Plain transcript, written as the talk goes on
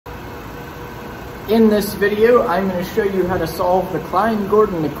In this video, I'm going to show you how to solve the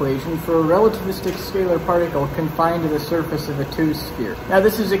Klein-Gordon equation for a relativistic scalar particle confined to the surface of a two-sphere. Now,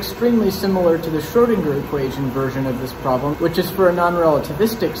 this is extremely similar to the Schrodinger equation version of this problem, which is for a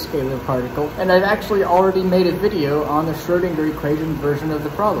non-relativistic scalar particle, and I've actually already made a video on the Schrodinger equation version of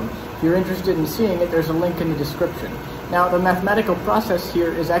the problem. If you're interested in seeing it, there's a link in the description. Now, the mathematical process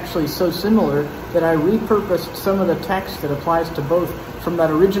here is actually so similar that I repurposed some of the text that applies to both from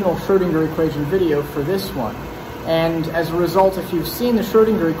that original Schrodinger equation video for this one. And as a result, if you've seen the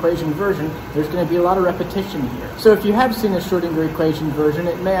Schrodinger equation version, there's going to be a lot of repetition here. So if you have seen the Schrodinger equation version,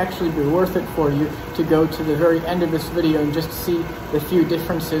 it may actually be worth it for you to go to the very end of this video and just see the few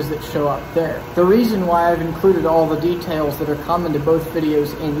differences that show up there. The reason why I've included all the details that are common to both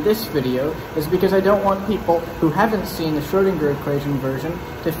videos in this video is because I don't want people who haven't seen the Schrodinger equation version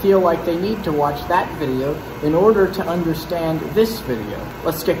to feel like they need to watch that video in order to understand this video.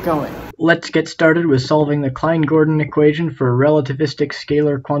 Let's get going. Let's get started with solving the Klein-Gordon equation for a relativistic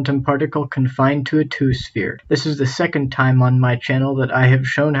scalar quantum particle confined to a two-sphere. This is the second time on my channel that I have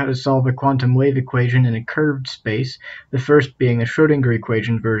shown how to solve a quantum wave equation in a curved space, the first being the Schrodinger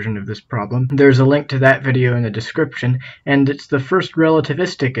equation version of this problem. There's a link to that video in the description, and it's the first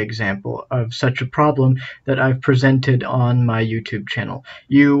relativistic example of such a problem that I've presented on my YouTube channel.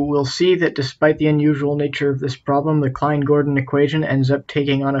 You will see that despite the unusual nature of this problem, the Klein-Gordon equation ends up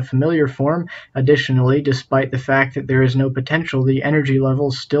taking on a familiar form. Additionally, despite the fact that there is no potential, the energy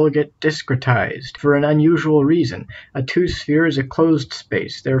levels still get discretized for an unusual reason. A two-sphere is a closed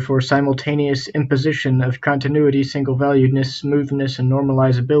space, therefore simultaneous imposition of continuity, single-valuedness, smoothness, and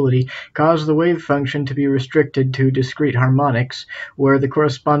normalizability cause the wave function to be restricted to discrete harmonics, where the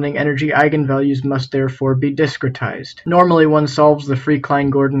corresponding energy eigenvalues must therefore be discretized. Normally, one solves the free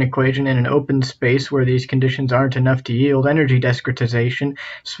Klein-Gordon equation in an open space where these conditions aren't enough to yield energy discretization.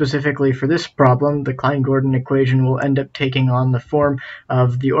 Specifically for this problem, the Klein-Gordon equation will end up taking on the form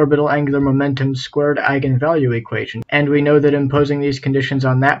of the orbital angular momentum squared eigenvalue equation. And we know that imposing these conditions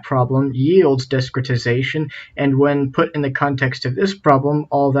on that problem yields discretization, and when put in the context of this problem,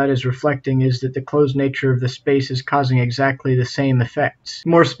 all that is reflecting is that the closed nature of the space is causing exactly the same effects.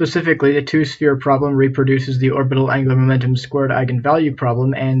 More specifically, the two-sphere problem reproduces the orbital angular momentum squared eigenvalue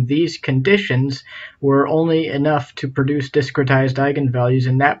problem, and these conditions were only enough to produce discretized eigenvalues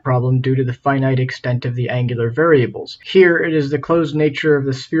in that problem due to the finite extent of the angular variables. Here, it is the closed nature of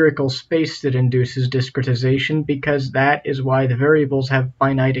the spherical space that induces discretization, because that is why the variables have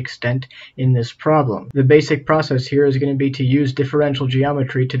finite extent in this problem. The basic process here is going to be to use differential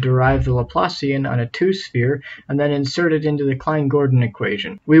geometry to derive the Laplacian on a two-sphere and then insert it into the Klein-Gordon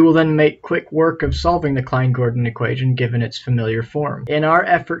equation. We will then make quick work of solving the Klein-Gordon equation given its familiar form. In our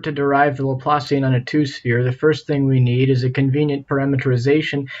effort to derive the Laplacian on a two-sphere, the first thing we need is a convenient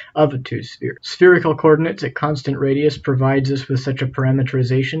parameterization of a two-sphere. Spherical coordinates at constant radius provides us with such a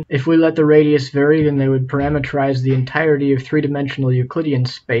parameterization. If we let the radius vary, then they would parameterize the entirety of three-dimensional Euclidean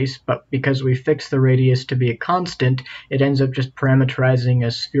space, but because we fix the radius to be a constant, it ends up just parameterizing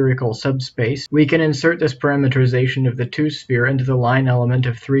a spherical subspace. We can insert this parameterization of the two-sphere into the line element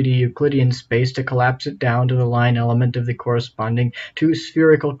of 3D Euclidean space to collapse it down to the line element of the corresponding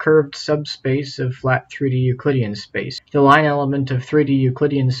two-spherical curved subspace of flat 3D Euclidean space. The line element of 3D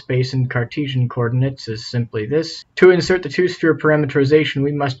Euclidean space in Cartesian coordinates is simply this. To insert the two-sphere parameterization,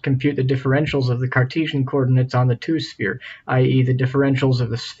 we must compute the differentials of the Cartesian coordinates on the two-sphere, i.e. the differentials of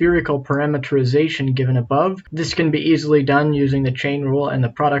the spherical parameterization given above. This can be easily done using the chain rule and the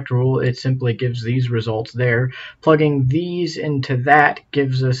product rule. It simply gives these results there. Plugging these into that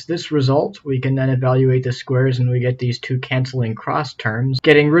gives us this result. We can then evaluate the squares and we get these two canceling cross terms.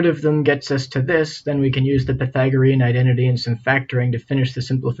 Getting rid of them gets us to this. Then we can use the Pythagorean identity and some factoring to finish the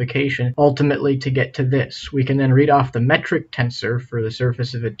simplification, ultimately to get to this. We can then read off the metric tensor for the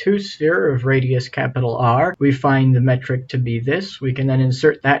surface of a two-sphere of radius capital R. We find the metric to be this. We can then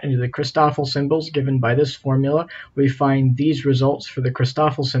insert that into the Christoffel symbols given by this formula. We find these results for the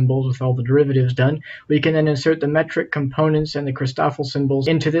Christoffel symbols with all the derivatives done. We can then insert the metric components and the Christoffel symbols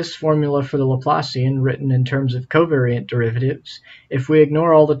into this formula for the Laplacian, written in terms of covariant derivatives. If we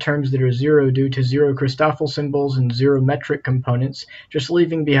ignore all the terms that are zero due to zero Christoffel symbols and zero metric components, just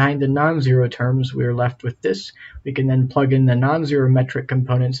leaving behind the non-zero terms, we are left with this. We can then plug in the non-zero metric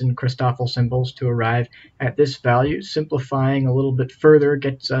components and Christoffel symbols to arrive at this value. Simplifying a little bit further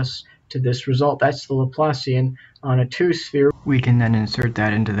gets us to this result. That's the Laplacian on a two-sphere. We can then insert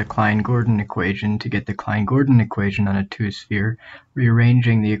that into the Klein-Gordon equation to get the Klein-Gordon equation on a two-sphere.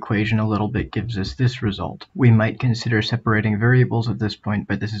 Rearranging the equation a little bit gives us this result. We might consider separating variables at this point,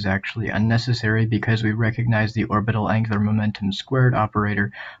 but this is actually unnecessary because we recognize the orbital angular momentum squared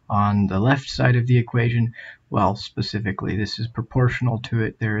operator on the left side of the equation. Well, specifically, this is proportional to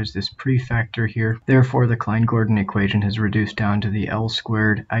it. There is this prefactor here. Therefore, the Klein-Gordon equation has reduced down to the L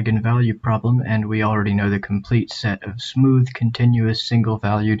squared eigenvalue problem, and we already know the complete set of smooth, continuous,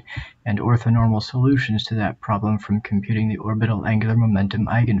 single-valued, and orthonormal solutions to that problem from computing the orbital angular momentum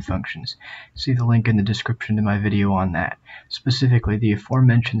eigenfunctions. See the link in the description to my video on that. Specifically, the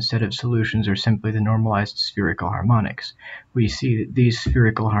aforementioned set of solutions are simply the normalized spherical harmonics. We see that these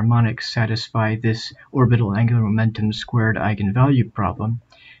spherical harmonics satisfy this orbital angular momentum squared eigenvalue problem.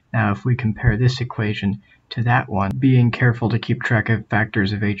 Now, if we compare this equation to that one, being careful to keep track of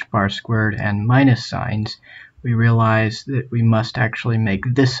factors of h bar squared and minus signs, we realize that we must actually make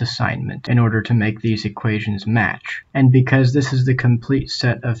this assignment in order to make these equations match. And because this is the complete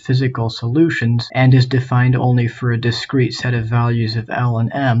set of physical solutions and is defined only for a discrete set of values of L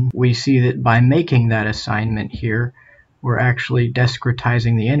and M, we see that by making that assignment here, we're actually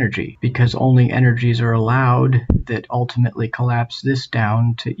discretizing the energy, because only energies are allowed that ultimately collapse this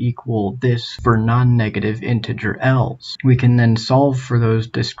down to equal this for non-negative integer L's. We can then solve for those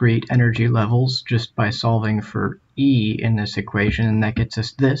discrete energy levels just by solving for E in this equation, and that gets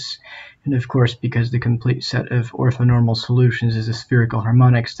us this. And of course, because the complete set of orthonormal solutions is a spherical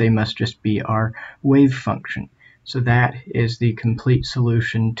harmonics, they must just be our wave function. So that is the complete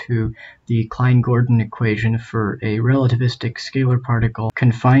solution to the Klein-Gordon equation for a relativistic scalar particle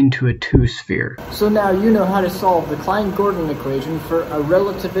confined to a two-sphere. So now you know how to solve the Klein-Gordon equation for a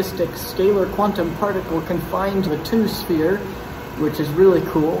relativistic scalar quantum particle confined to a two-sphere, which is really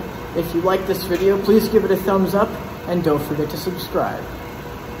cool. If you like this video, please give it a thumbs up, and don't forget to subscribe.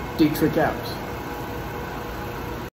 Dietrich out.